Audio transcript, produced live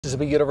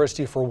Mississippi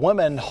University for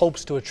Women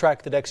hopes to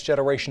attract the next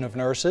generation of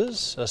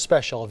nurses. A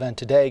special event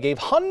today gave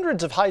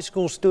hundreds of high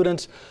school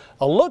students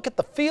a look at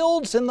the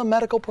fields in the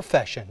medical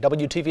profession.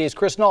 WTVA's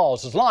Chris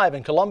Knowles is live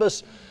in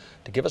Columbus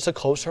to give us a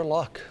closer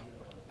look.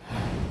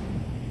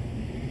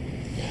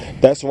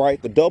 That's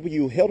right. The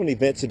W held an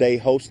event today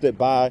hosted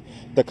by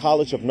the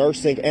College of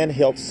Nursing and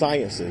Health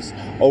Sciences.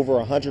 Over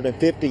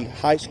 150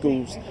 high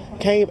schools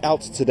came out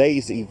to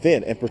today's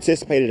event and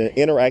participated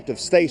in interactive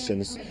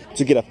stations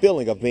to get a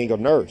feeling of being a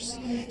nurse.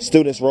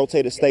 Students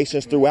rotated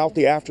stations throughout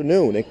the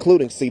afternoon,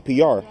 including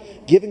CPR,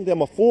 giving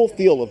them a full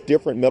feel of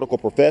different medical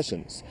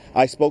professions.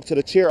 I spoke to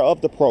the chair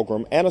of the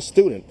program and a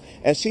student,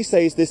 and she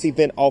says this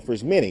event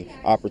offers many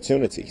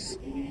opportunities.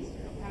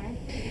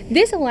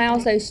 This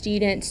allows those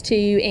students to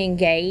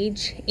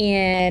engage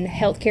in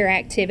healthcare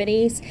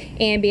activities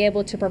and be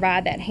able to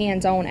provide that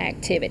hands-on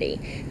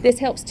activity. This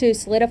helps to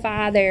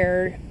solidify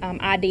their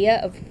idea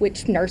of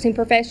which nursing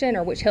profession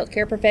or which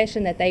healthcare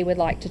profession that they would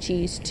like to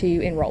choose to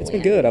enroll in. It's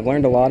been good. I've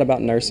learned a lot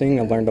about nursing.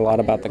 I've learned a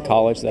lot about the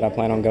college that I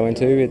plan on going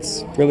to.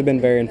 It's really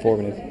been very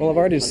informative. Well, I've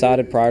already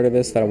decided prior to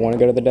this that I want to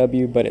go to the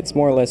W, but it's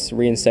more or less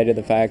reinstated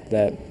the fact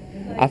that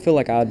I feel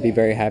like I'd be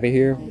very happy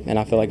here, and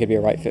I feel like it'd be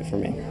a right fit for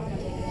me.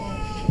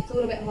 A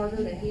little bit harder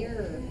than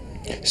here?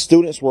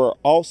 Students were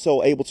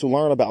also able to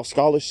learn about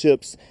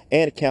scholarships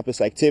and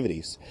campus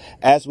activities.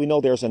 As we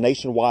know, there's a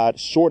nationwide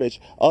shortage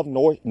of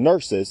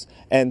nurses,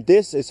 and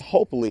this is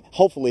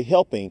hopefully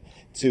helping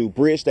to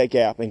bridge that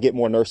gap and get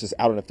more nurses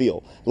out in the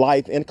field.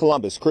 Live in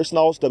Columbus, Chris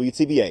Knowles,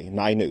 WTVA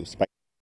 9 News.